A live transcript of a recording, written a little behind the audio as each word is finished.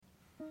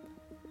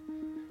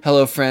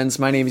Hello friends,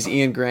 my name is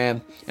Ian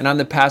Graham, and I'm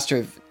the pastor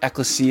of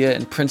Ecclesia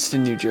in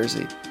Princeton, New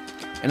Jersey.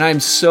 And I am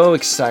so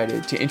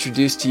excited to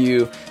introduce to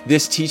you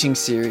this teaching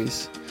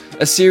series,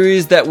 a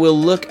series that will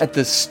look at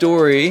the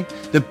story,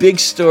 the big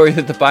story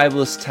that the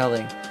Bible is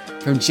telling,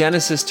 from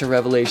Genesis to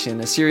Revelation,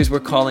 a series we're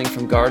calling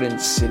From Garden to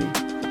City.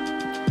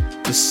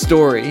 The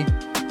story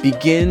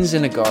begins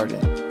in a garden,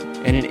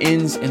 and it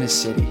ends in a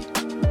city,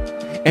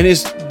 and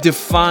is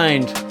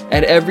defined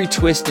at every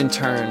twist and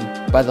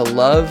turn by the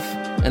love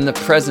and the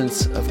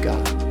presence of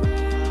God.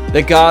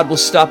 That God will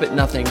stop at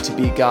nothing to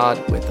be God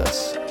with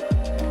us.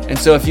 And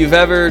so if you've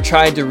ever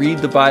tried to read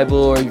the Bible,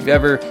 or you've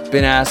ever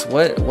been asked,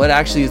 what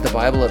actually is the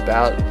Bible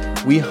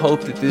about? We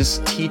hope that this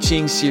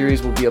teaching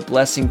series will be a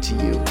blessing to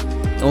you.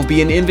 And will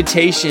be an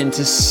invitation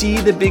to see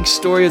the big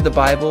story of the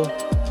Bible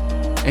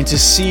and to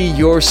see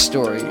your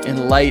story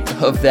in light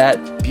of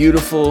that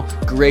beautiful,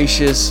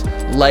 gracious,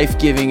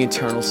 life-giving,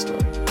 eternal story.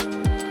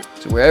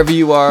 So wherever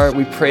you are,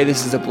 we pray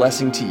this is a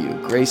blessing to you.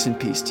 Grace and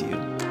peace to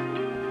you.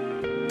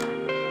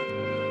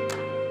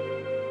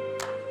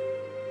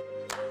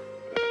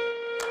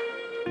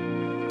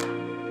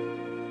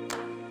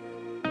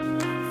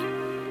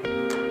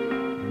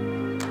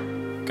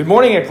 Good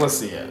morning,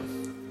 Ecclesia.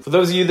 For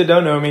those of you that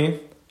don't know me,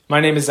 my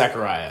name is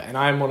Zachariah, and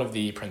I'm one of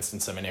the Princeton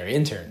Seminary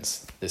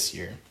interns this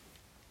year.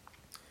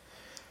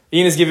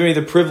 Ian has given me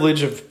the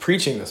privilege of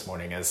preaching this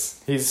morning,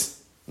 as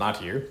he's not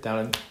here, down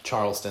in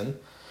Charleston,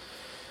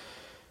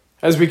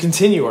 as we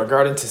continue our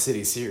Garden to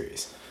City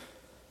series.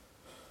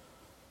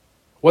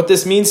 What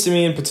this means to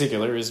me in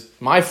particular is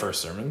my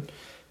first sermon,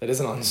 that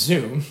isn't on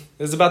Zoom,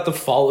 is about the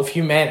fall of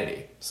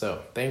humanity.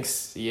 So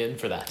thanks, Ian,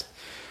 for that.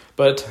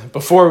 But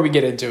before we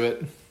get into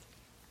it,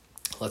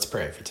 let's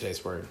pray for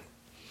today's word.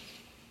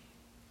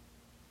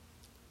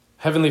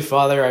 Heavenly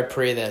Father, I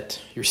pray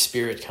that your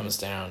Spirit comes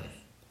down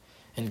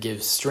and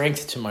gives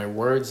strength to my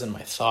words and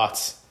my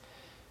thoughts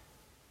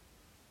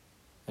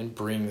and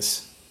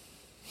brings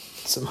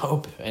some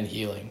hope and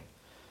healing.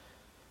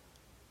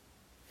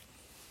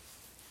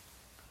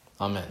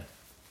 Amen.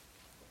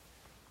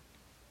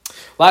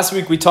 Last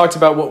week we talked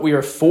about what we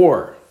are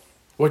for,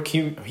 what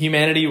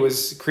humanity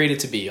was created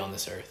to be on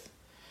this earth.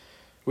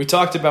 We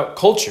talked about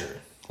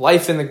culture,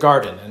 life in the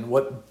garden, and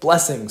what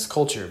blessings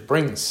culture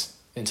brings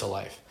into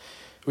life.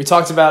 We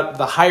talked about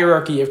the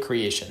hierarchy of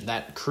creation,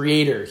 that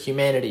creator,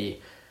 humanity,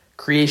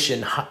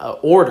 creation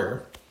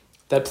order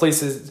that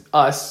places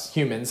us,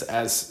 humans,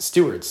 as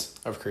stewards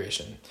of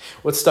creation.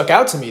 What stuck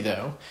out to me,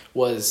 though,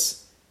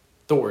 was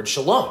the word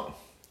shalom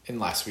in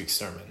last week's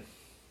sermon.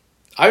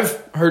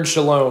 I've heard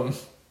shalom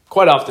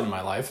quite often in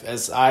my life,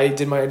 as I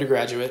did my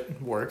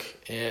undergraduate work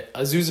at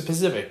Azusa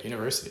Pacific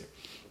University,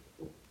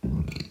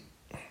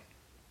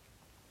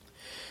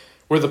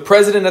 where the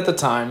president at the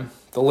time,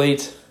 the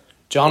late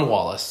John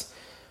Wallace,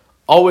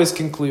 always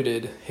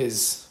concluded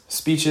his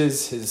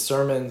speeches, his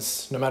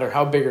sermons, no matter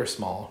how big or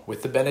small,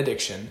 with the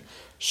benediction,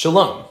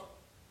 Shalom,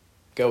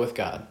 go with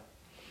God.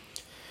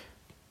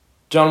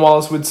 John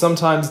Wallace would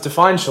sometimes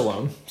define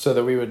shalom so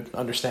that we would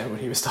understand what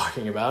he was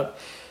talking about.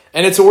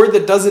 And it's a word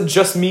that doesn't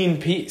just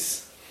mean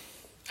peace,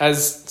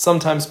 as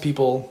sometimes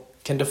people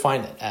can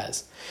define it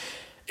as.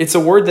 It's a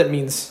word that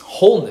means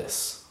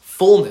wholeness,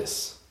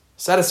 fullness,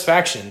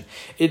 satisfaction.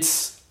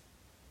 It's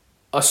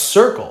a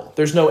circle.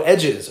 There's no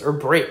edges or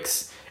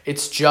breaks.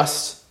 It's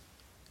just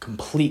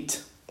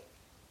complete.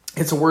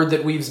 It's a word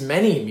that weaves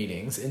many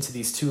meanings into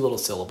these two little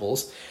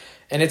syllables,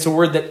 and it's a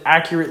word that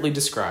accurately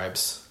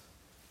describes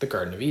the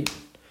Garden of Eden.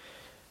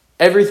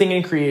 Everything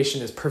in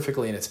creation is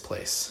perfectly in its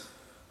place,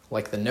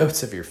 like the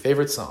notes of your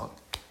favorite song,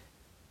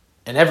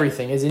 and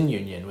everything is in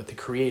union with the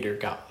Creator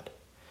God.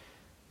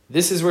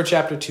 This is where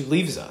chapter 2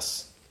 leaves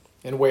us,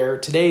 and where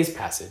today's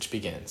passage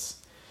begins.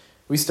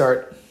 We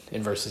start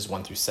in verses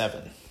 1 through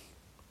 7.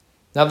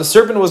 Now the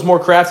serpent was more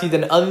crafty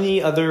than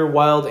any other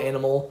wild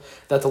animal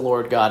that the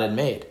Lord God had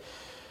made.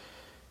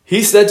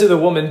 He said to the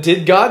woman,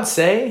 "Did God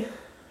say,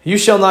 'You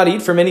shall not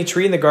eat from any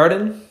tree in the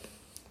garden'?"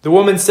 The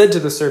woman said to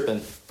the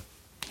serpent,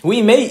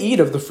 "We may eat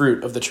of the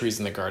fruit of the trees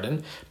in the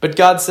garden, but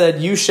God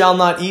said, 'You shall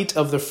not eat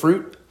of the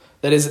fruit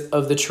that is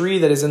of the tree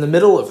that is in the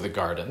middle of the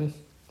garden,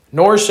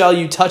 nor shall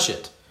you touch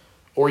it,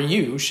 or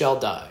you shall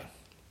die.'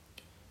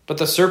 But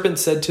the serpent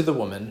said to the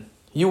woman,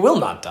 'You will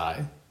not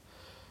die.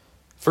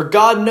 For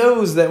God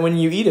knows that when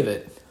you eat of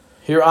it,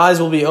 your eyes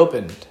will be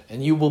opened,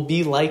 and you will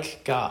be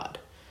like God,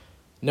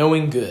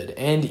 knowing good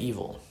and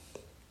evil.'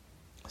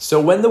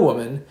 So when the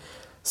woman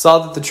saw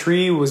that the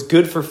tree was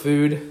good for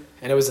food,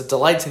 and it was a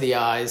delight to the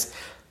eyes,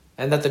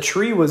 and that the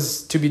tree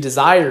was to be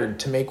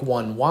desired to make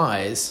one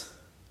wise,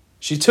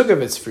 she took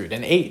of its fruit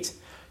and ate.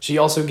 She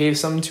also gave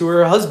some to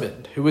her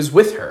husband, who was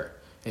with her,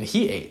 and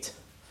he ate.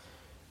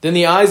 Then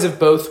the eyes of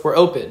both were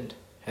opened,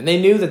 and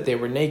they knew that they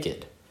were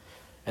naked.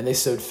 And they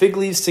sewed fig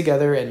leaves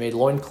together and made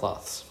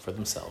loincloths for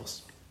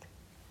themselves."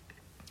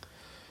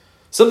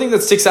 Something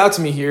that sticks out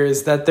to me here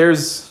is that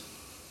there's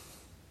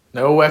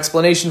no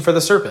explanation for the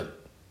serpent.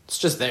 It's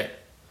just there.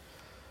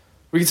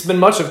 We can spend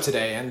much of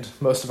today and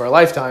most of our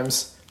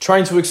lifetimes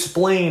trying to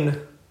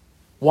explain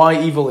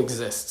why evil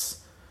exists,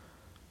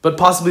 But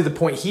possibly the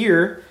point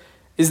here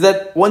is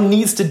that one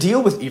needs to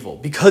deal with evil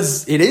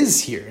because it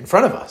is here in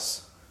front of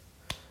us.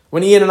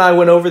 When Ian and I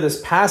went over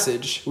this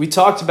passage, we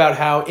talked about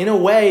how, in a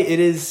way, it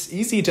is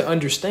easy to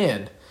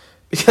understand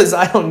because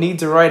I don't need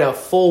to write a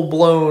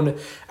full-blown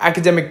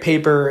academic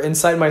paper and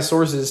cite my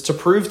sources to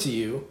prove to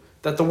you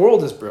that the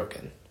world is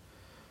broken.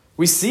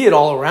 We see it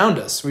all around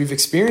us. We've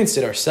experienced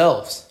it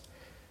ourselves.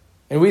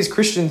 And we as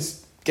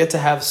Christians get to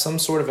have some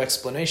sort of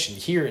explanation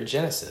here in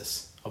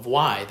Genesis of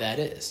why that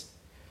is.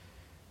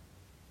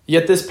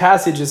 Yet this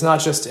passage is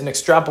not just an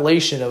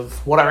extrapolation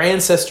of what our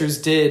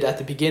ancestors did at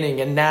the beginning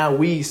and now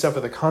we suffer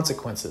the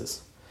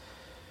consequences.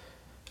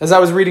 As I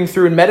was reading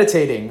through and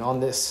meditating on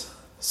this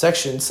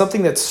section,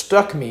 something that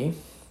struck me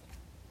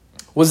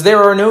was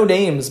there are no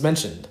names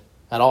mentioned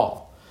at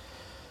all.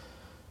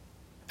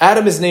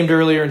 Adam is named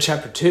earlier in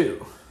chapter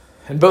 2,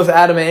 and both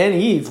Adam and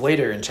Eve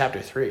later in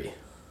chapter 3.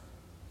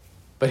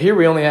 But here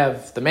we only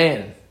have the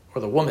man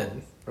or the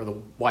woman or the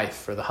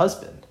wife or the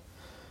husband.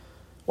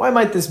 Why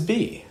might this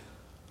be?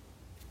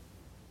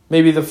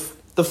 Maybe the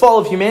fall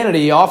of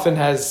humanity often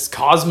has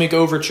cosmic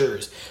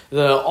overtures,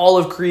 all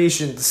of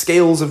creation, the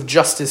scales of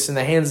justice in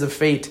the hands of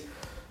fate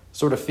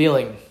sort of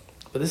feeling.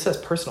 But this has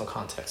personal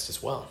context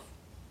as well.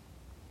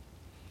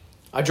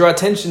 I draw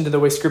attention to the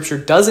way Scripture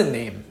doesn't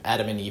name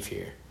Adam and Eve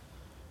here,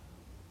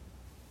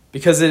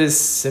 because it is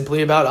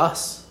simply about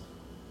us,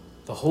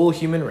 the whole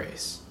human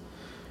race.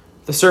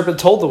 The serpent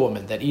told the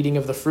woman that eating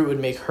of the fruit would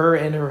make her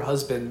and her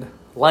husband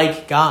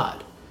like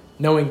God,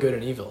 knowing good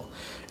and evil.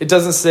 It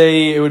doesn't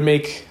say it would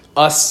make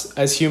us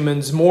as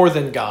humans more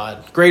than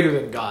God, greater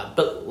than God,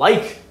 but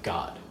like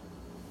God,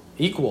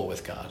 equal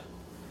with God.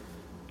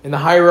 In the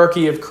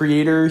hierarchy of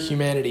creator,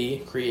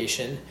 humanity,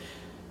 creation,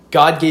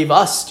 God gave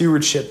us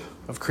stewardship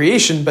of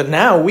creation, but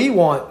now we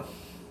want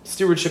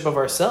stewardship of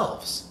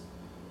ourselves.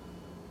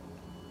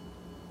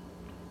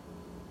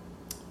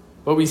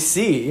 But we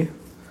see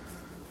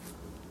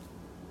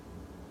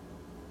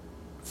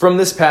from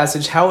this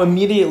passage how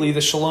immediately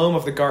the shalom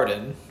of the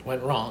garden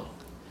went wrong.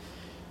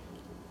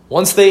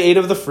 Once they ate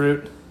of the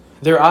fruit,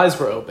 their eyes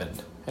were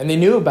opened, and they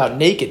knew about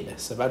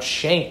nakedness, about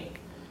shame,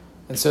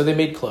 and so they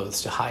made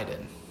clothes to hide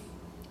in.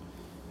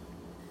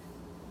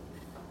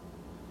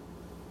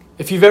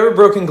 If you've ever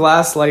broken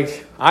glass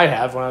like I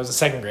have when I was a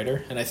second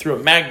grader, and I threw a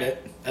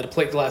magnet at a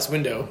plate glass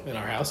window in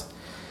our house,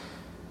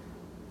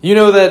 you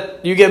know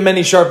that you get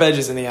many sharp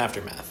edges in the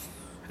aftermath.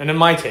 And in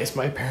my case,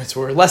 my parents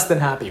were less than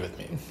happy with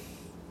me.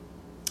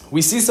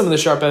 We see some of the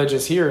sharp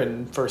edges here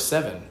in verse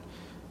 7.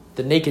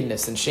 The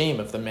nakedness and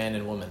shame of the man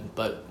and woman,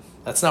 but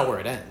that's not where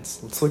it ends.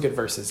 Let's look at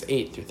verses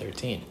 8 through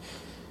 13.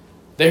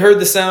 They heard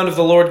the sound of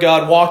the Lord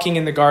God walking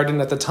in the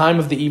garden at the time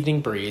of the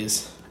evening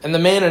breeze, and the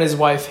man and his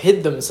wife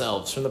hid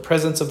themselves from the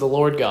presence of the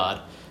Lord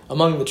God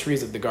among the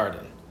trees of the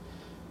garden.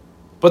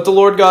 But the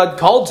Lord God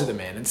called to the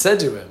man and said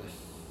to him,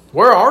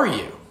 "Where are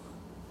you?"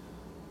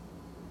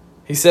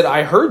 He said,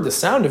 "I heard the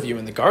sound of you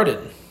in the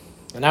garden,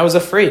 and I was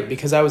afraid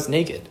because I was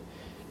naked,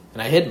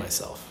 and I hid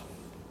myself."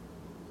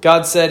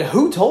 God said,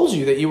 "Who told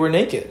you that you were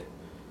naked?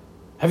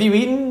 Have you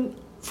eaten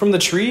from the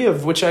tree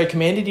of which I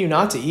commanded you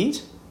not to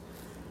eat?"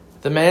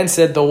 The man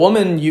said, "The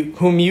woman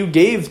whom you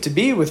gave to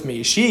be with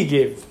me, she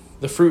gave me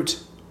the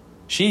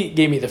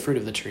fruit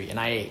of the tree, and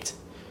I ate."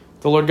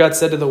 The Lord God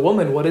said to the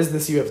woman, "What is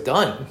this you have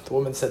done?" The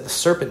woman said, "The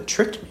serpent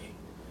tricked me,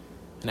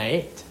 and I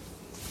ate."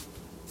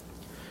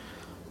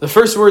 The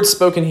first words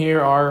spoken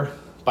here are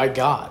by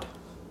God.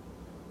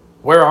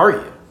 Where are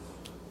you?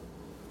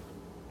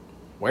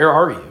 Where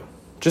are you?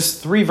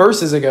 Just 3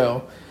 verses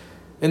ago,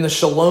 in the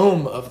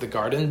shalom of the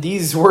garden,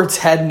 these words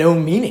had no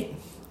meaning.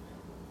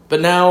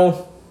 But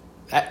now,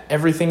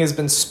 everything has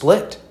been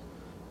split.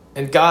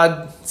 And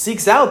God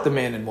seeks out the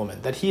man and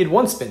woman that he had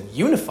once been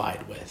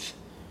unified with.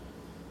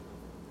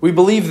 We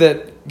believe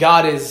that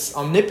God is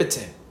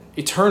omnipotent,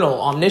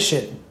 eternal,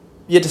 omniscient.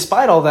 Yet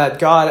despite all that,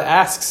 God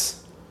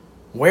asks,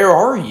 "Where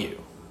are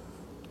you?"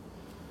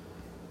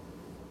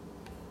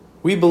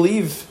 We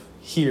believe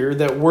here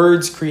that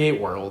words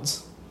create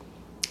worlds.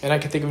 And I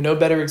can think of no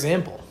better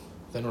example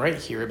than right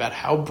here about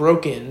how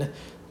broken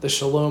the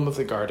shalom of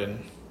the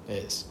garden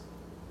is.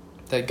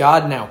 That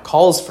God now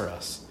calls for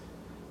us,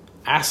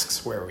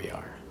 asks where we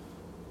are.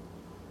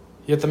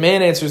 Yet the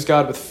man answers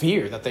God with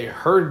fear that they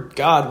heard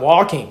God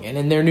walking, and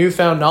in their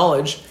newfound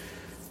knowledge,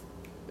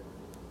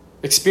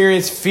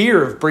 experienced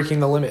fear of breaking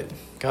the limit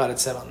God had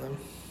set on them.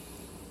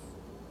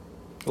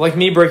 Like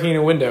me breaking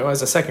a window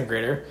as a second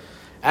grader,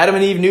 Adam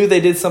and Eve knew they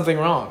did something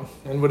wrong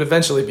and would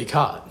eventually be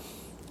caught.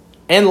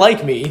 And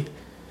like me,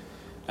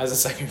 as a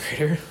second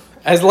grader,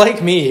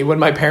 when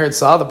my parents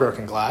saw the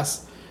broken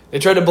glass, they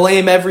tried to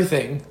blame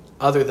everything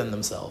other than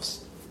themselves.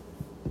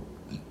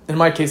 In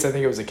my case, I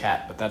think it was a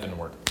cat, but that didn't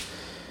work.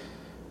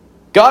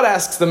 God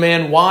asks the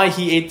man why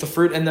he ate the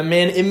fruit, and the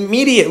man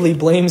immediately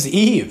blames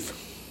Eve.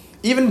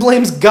 Even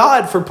blames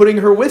God for putting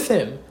her with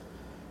him.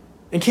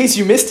 In case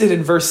you missed it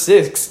in verse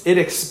 6, it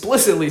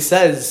explicitly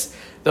says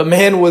the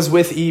man was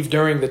with Eve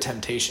during the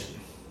temptation.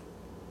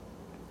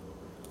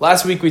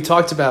 Last week we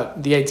talked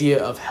about the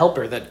idea of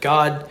helper, that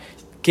God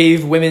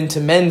gave women to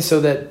men so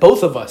that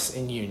both of us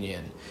in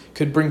union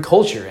could bring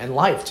culture and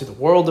life to the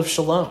world of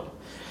shalom.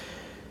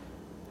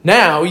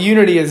 Now,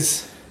 unity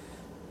is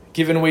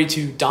given way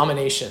to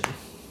domination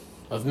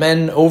of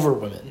men over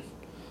women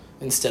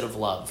instead of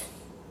love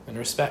and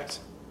respect.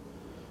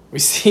 We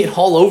see it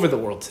all over the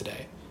world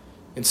today.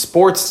 In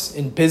sports,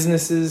 in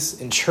businesses,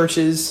 in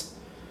churches.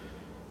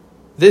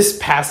 This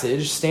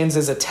passage stands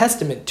as a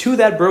testament to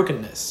that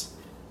brokenness,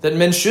 that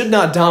men should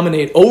not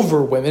dominate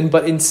over women,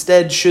 but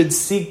instead should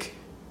seek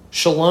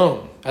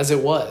shalom as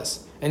it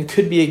was, and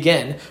could be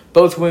again,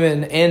 both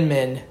women and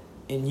men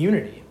in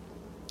unity,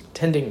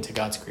 tending to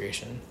God's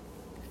creation.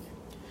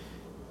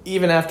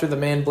 Even after the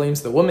man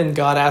blames the woman,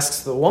 God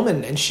asks the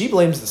woman, and she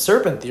blames the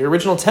serpent, the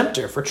original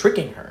tempter, for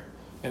tricking her,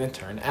 and in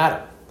turn,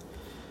 Adam.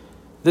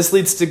 This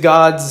leads to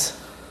God's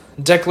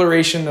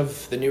declaration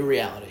of the new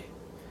reality,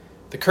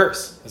 the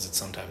curse, as it's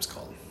sometimes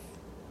called.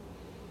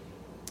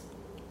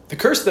 The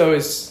curse, though,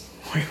 is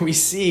where we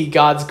see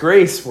God's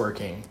grace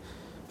working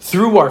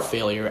through our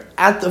failure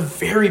at the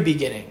very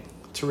beginning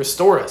to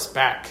restore us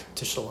back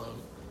to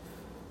shalom.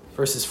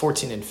 Verses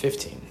 14 and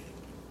 15.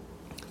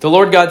 The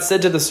Lord God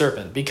said to the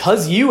serpent,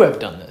 "Because you have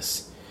done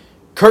this,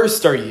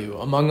 cursed are you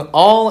among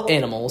all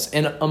animals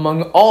and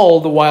among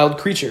all the wild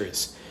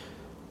creatures.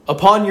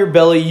 Upon your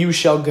belly you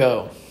shall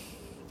go,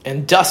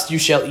 and dust you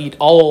shall eat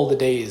all the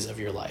days of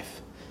your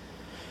life.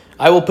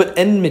 I will put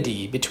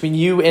enmity between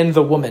you and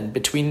the woman,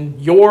 between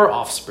your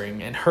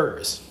offspring and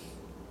hers.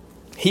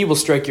 He will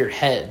strike your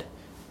head,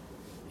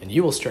 and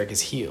you will strike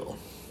his heel."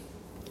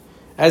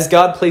 As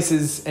God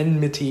places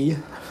enmity,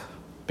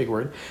 big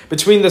word,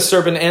 between the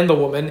serpent and the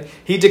woman,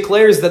 he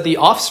declares that the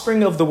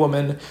offspring of the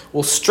woman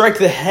will strike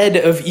the head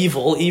of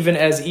evil, even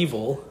as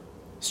evil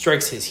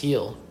strikes his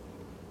heel.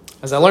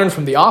 As I learned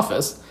from The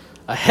Office,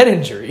 a head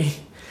injury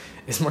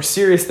is more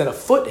serious than a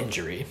foot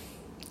injury.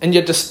 And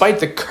yet,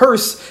 despite the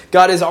curse,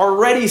 God has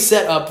already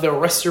set up the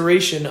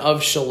restoration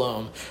of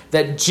shalom,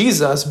 that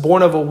Jesus,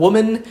 born of a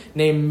woman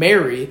named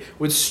Mary,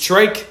 would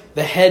strike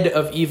the head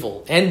of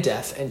evil and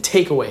death and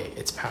take away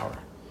its power.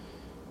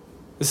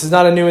 This is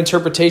not a new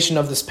interpretation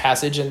of this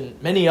passage,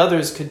 and many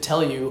others could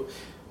tell you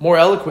more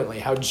eloquently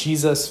how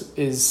Jesus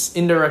is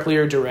indirectly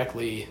or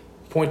directly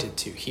pointed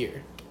to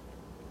here.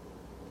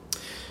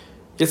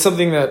 Yet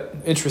something that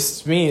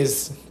interests me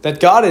is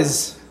that God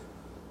is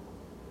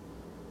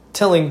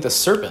telling the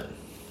serpent,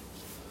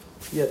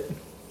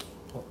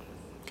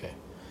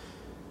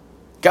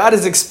 God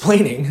is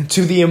explaining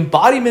to the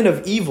embodiment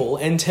of evil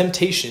and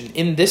temptation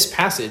in this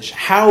passage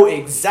how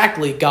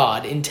exactly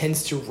God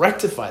intends to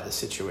rectify the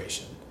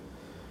situation.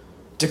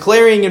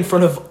 Declaring in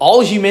front of all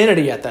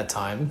humanity at that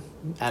time,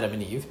 Adam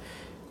and Eve,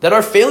 that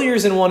our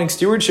failures in wanting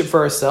stewardship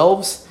for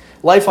ourselves,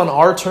 life on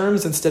our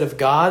terms instead of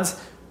God's,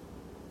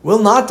 will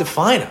not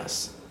define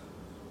us.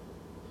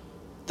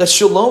 That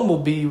shalom will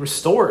be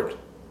restored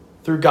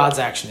through God's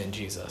action in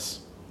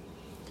Jesus.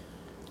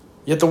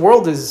 Yet the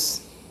world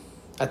is,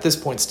 at this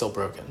point, still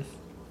broken.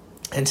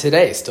 And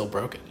today, still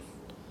broken.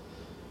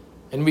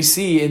 And we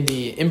see in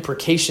the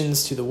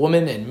imprecations to the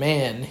woman and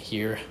man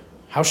here,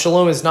 how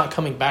shalom is not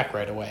coming back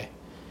right away.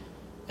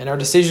 And our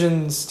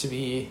decisions to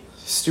be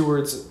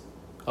stewards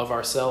of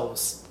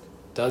ourselves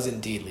does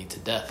indeed lead to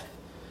death.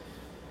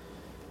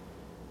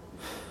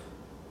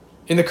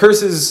 In the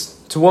curses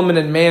to woman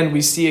and man,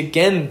 we see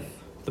again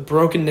the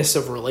brokenness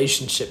of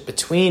relationship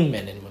between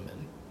men and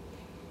women.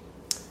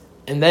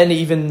 And then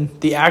even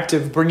the act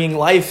of bringing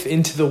life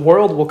into the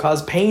world will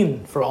cause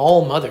pain for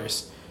all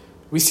mothers.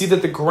 We see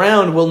that the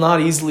ground will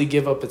not easily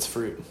give up its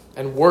fruit,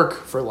 and work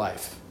for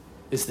life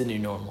is the new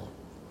normal.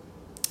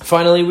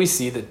 Finally, we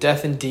see that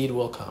death indeed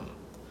will come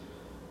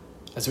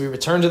as we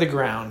return to the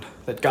ground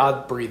that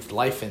God breathed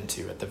life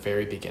into at the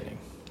very beginning.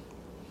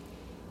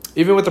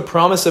 Even with the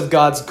promise of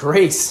God's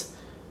grace,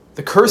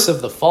 the curse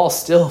of the fall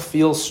still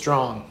feels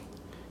strong,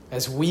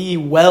 as we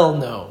well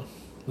know,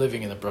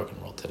 living in the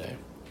broken world today.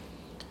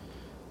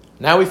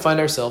 Now we find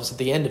ourselves at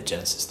the end of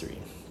Genesis 3,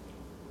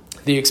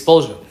 the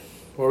expulsion,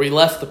 where we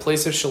left the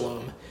place of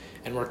shalom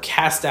and were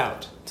cast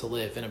out to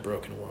live in a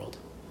broken world.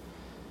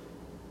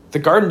 The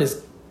garden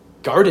is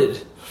guarded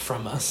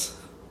from us,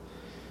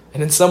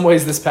 and in some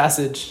ways this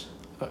passage,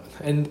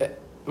 and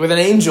with an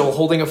angel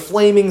holding a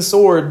flaming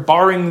sword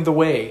barring the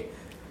way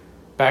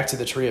back to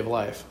the tree of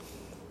life.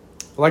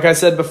 Like I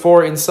said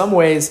before, in some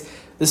ways,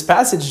 this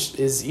passage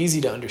is easy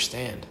to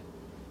understand.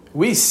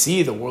 We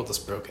see the world is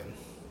broken.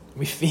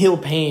 We feel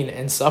pain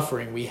and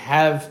suffering. We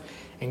have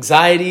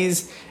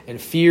anxieties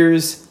and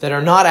fears that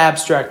are not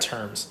abstract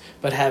terms,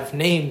 but have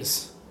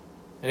names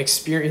and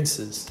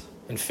experiences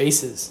and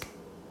faces.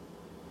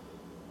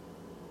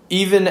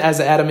 Even as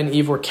Adam and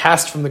Eve were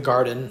cast from the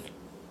garden,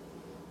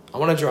 I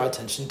want to draw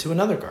attention to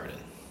another garden,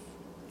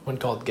 one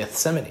called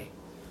Gethsemane.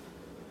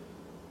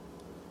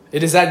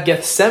 It is at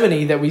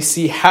Gethsemane that we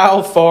see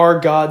how far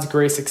God's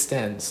grace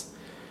extends.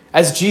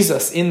 As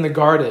Jesus in the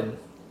garden,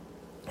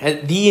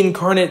 the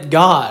incarnate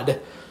God,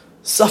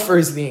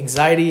 suffers the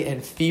anxiety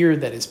and fear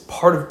that is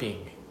part of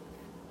being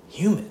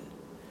human.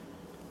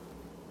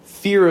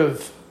 Fear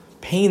of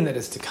pain that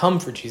is to come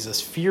for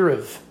Jesus, fear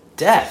of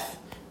death,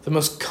 the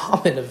most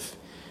common of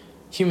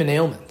human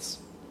ailments.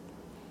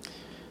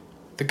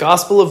 The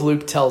Gospel of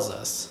Luke tells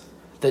us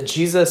that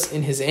Jesus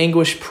in his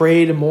anguish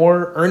prayed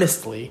more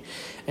earnestly,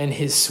 and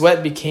his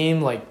sweat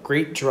became like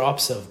great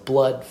drops of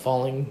blood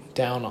falling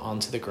down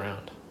onto the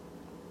ground.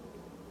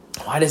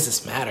 Why does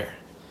this matter?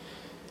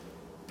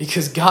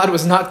 Because God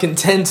was not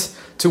content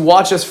to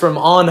watch us from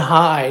on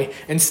high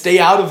and stay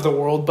out of the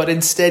world, but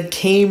instead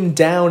came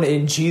down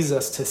in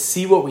Jesus to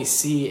see what we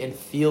see and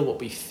feel what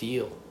we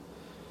feel.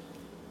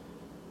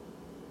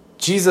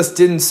 Jesus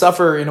didn't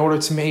suffer in order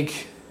to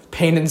make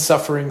pain and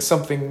suffering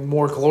something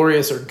more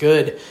glorious or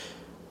good,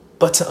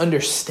 but to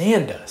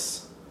understand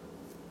us.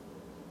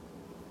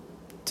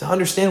 To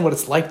understand what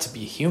it's like to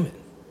be human.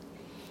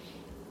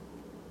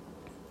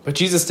 But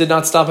Jesus did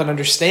not stop at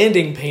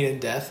understanding pain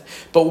and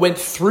death, but went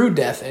through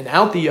death and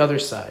out the other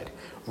side,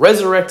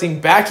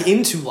 resurrecting back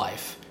into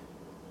life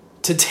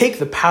to take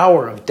the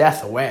power of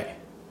death away.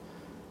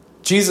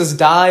 Jesus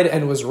died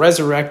and was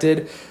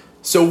resurrected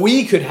so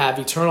we could have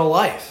eternal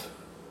life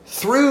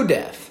through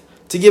death,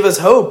 to give us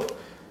hope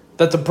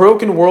that the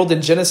broken world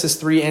in Genesis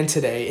 3 and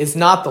today is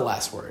not the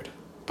last word,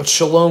 but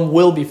shalom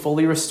will be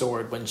fully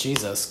restored when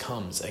Jesus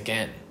comes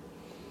again.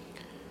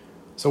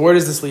 So where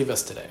does this leave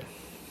us today?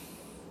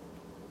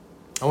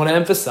 I want to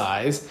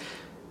emphasize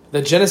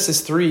that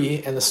Genesis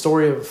 3 and the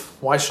story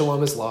of why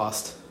shalom is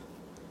lost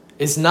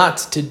is not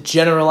to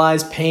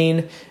generalize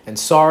pain and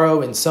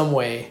sorrow in some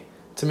way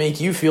to make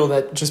you feel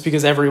that just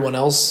because everyone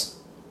else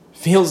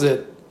feels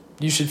it,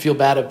 you should feel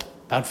bad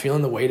about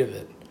feeling the weight of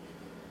it.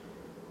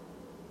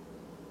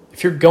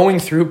 If you're going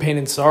through pain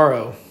and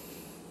sorrow,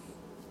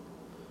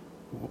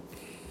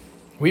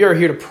 we are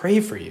here to pray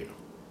for you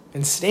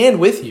and stand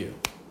with you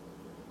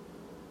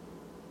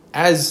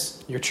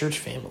as your church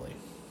family.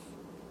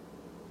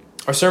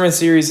 Our sermon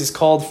series is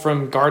called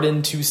From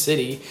Garden to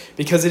City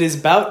because it is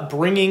about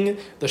bringing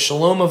the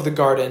shalom of the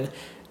garden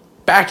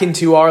back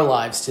into our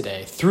lives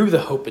today through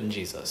the hope in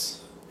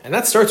Jesus. And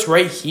that starts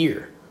right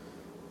here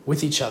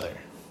with each other.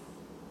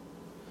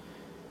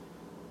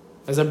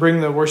 As I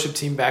bring the worship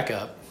team back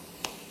up,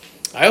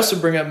 I also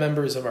bring up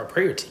members of our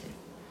prayer team.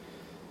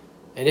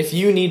 And if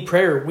you need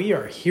prayer, we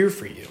are here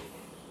for you.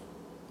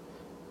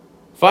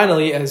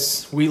 Finally,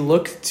 as we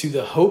look to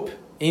the hope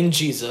in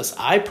Jesus,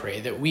 I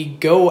pray that we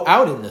go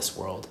out in this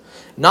world,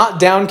 not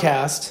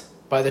downcast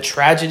by the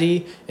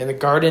tragedy in the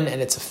garden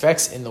and its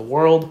effects in the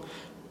world,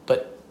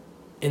 but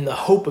in the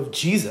hope of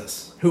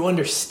Jesus, who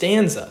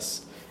understands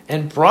us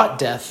and brought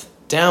death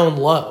down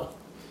low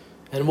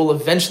and will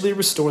eventually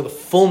restore the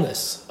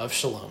fullness of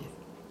shalom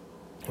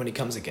when he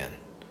comes again.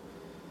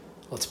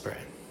 Let's pray.